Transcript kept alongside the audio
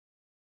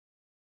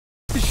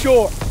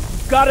shore.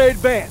 You've got to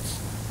advance.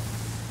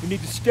 You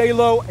need to stay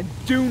low and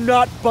do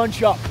not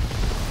bunch up.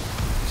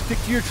 Stick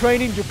to your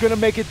training, you're gonna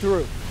make it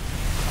through.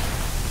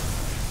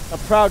 I'm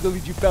proud to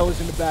lead you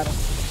fellas into battle.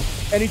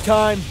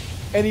 Anytime,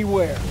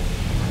 anywhere.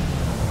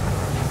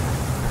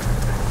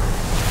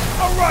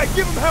 All right,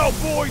 give them hell,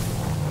 boys!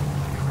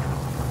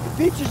 The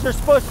beaches are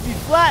supposed to be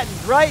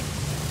flattened, right?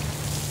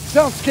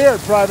 Sound scared,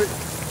 Private.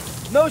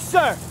 No,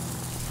 sir.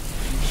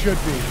 You should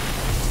be.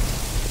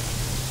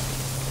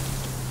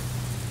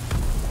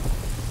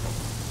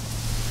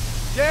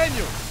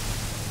 Daniel,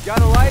 got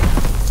a light?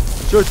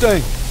 Sure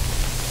thing.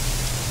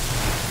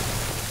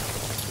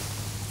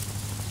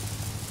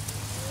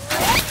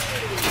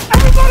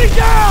 Everybody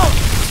down!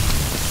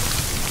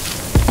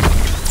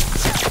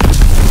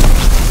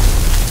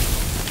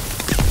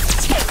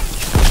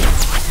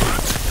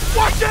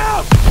 Watch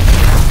out!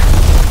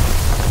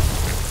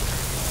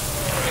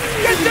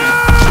 Get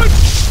down!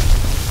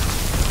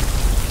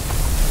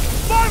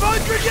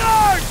 500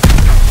 yards!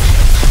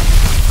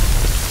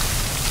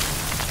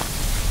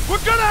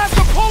 We're gonna have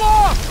to pull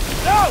off!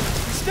 No!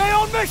 We stay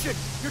on mission!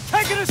 You're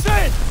taking us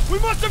in! We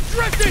must have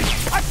drifted!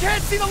 I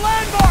can't see the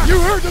landmark!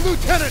 You heard the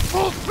lieutenant!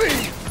 Full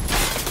speed!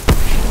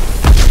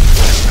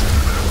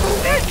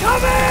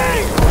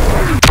 Incoming!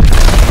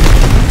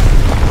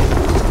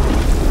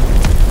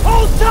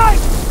 Hold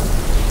tight!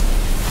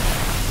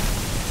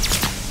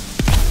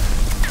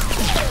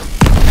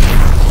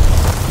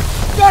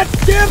 God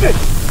damn it!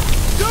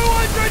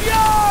 200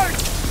 yards!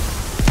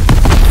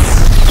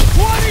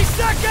 20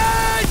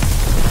 seconds!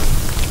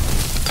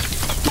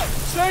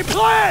 Same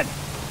plan!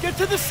 Get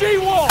to the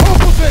seawall!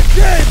 Opposite!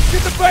 James,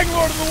 get the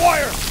Bangalore to the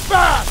wire!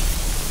 Fast!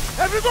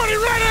 Everybody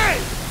ready!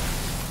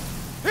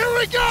 Here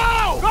we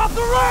go! Drop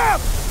the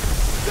ramp!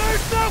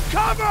 There's no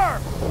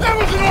cover! That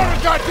was an order,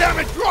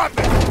 goddammit! Drop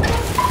it!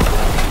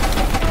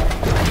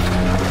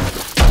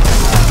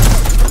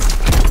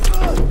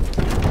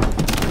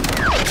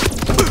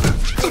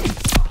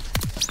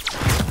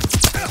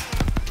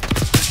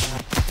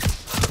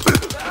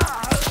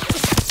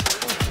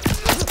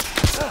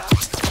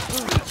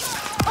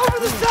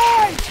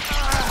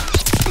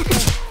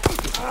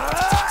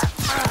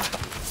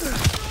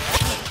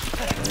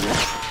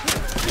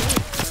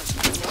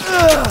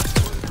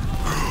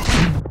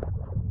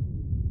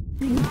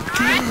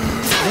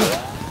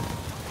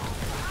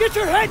 Get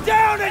your head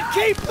down and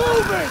keep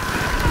moving!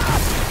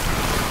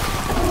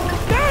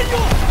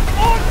 Daniel!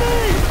 On me!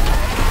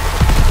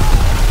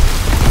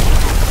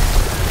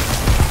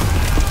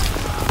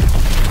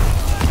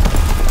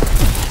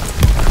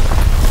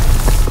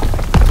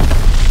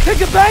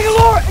 Take a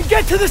Bangalore and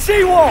get to the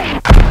seawall! We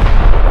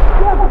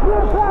have a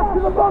clear path to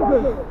the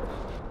bunker!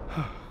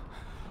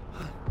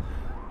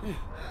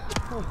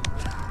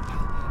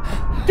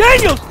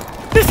 Daniel!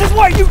 This is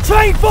what you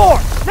trained for!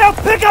 Now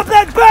pick up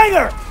that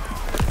banger!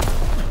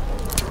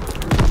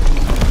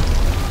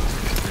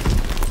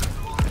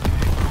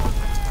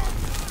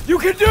 You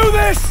can do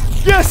this!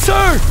 Yes,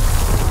 sir!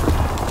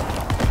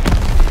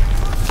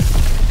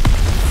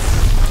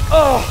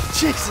 Oh,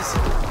 Jesus!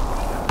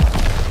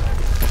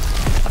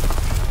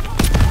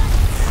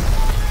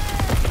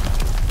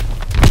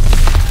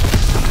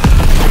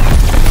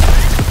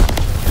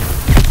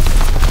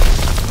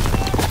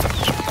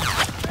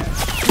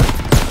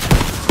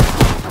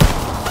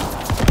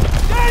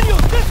 Daniel,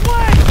 this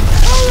way!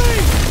 Hurry!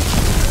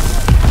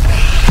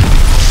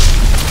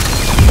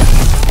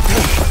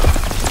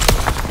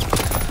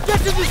 Get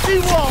to the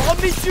seawall! I'll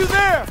meet you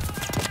there!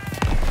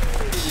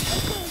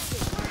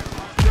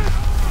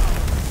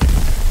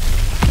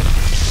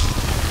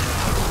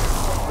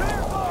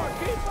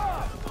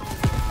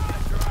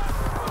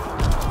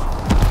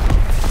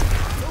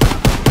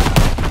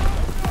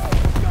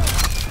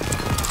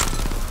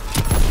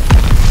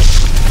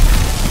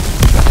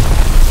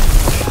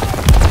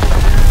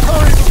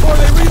 Hurry before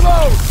they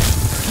reload!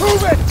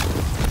 Move it!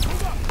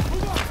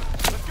 Move on!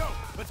 Let's go!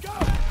 Let's go!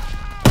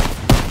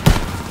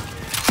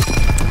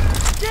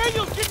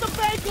 Daniel, get the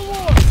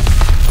Bangalore!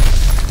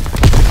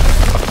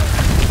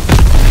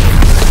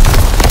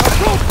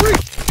 Now go free!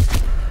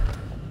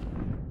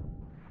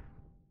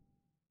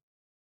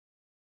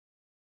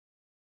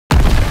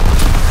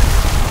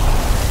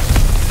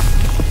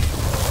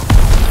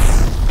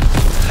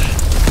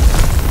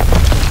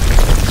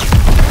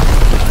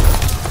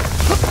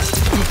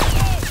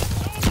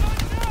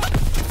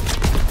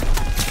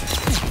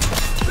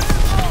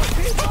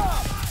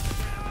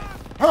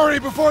 Hurry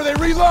before they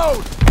reload!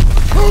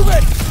 Move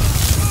it!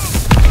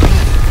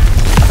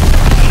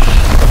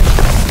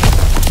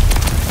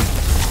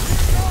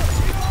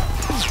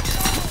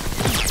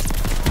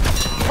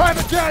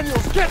 Private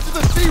Daniels, get to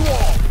the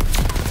seawall!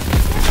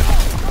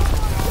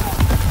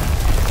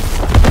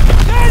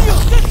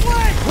 Daniels, this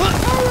way!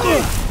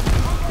 Hurry!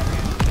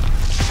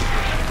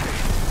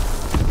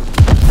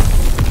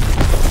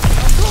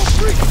 Don't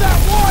breach that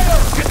wire!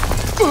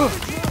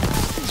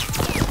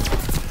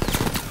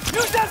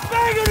 Use that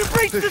banger to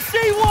breach the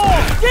seawall!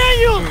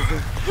 Daniels!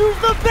 Use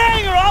the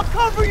banger! I'll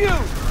cover you!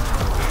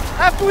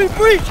 After we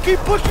breach, keep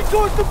pushing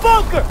towards the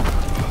bunker!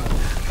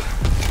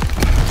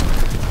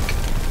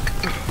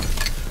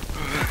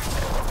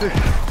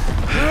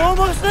 We're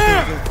almost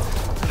there!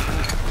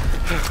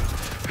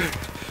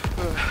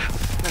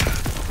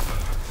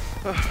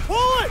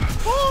 Pull it!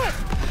 Pull it!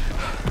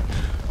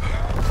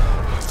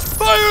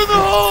 Fire in the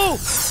hole!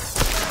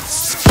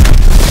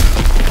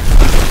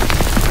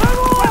 Come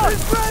on!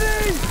 Weapons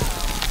ready!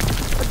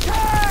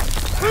 Attack!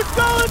 Let's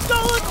go! Let's go!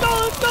 Let's go!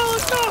 Let's go!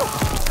 Let's go!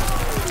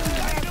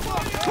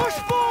 Push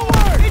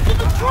forward! Into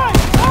the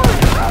trench! Hurry!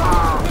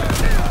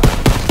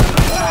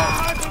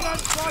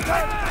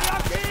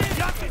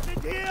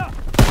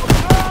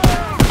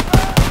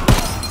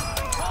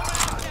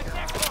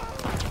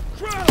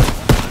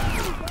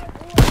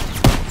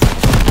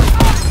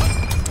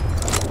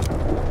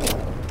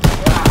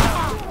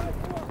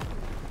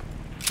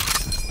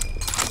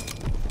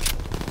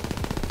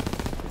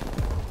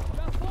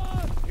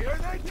 Here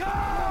they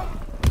come!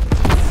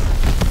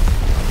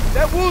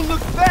 That wound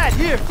looks bad.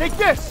 Here, take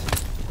this.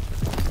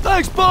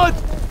 Thanks, bud!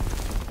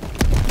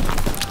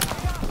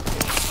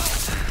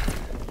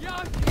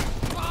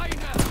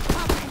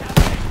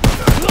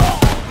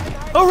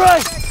 All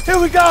right, here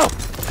we go. On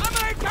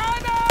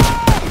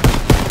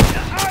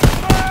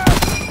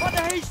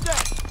the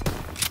haystack.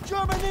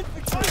 German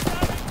infantry.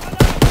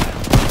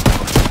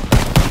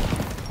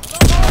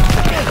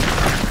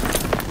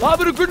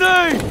 Lobbing a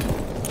grenade!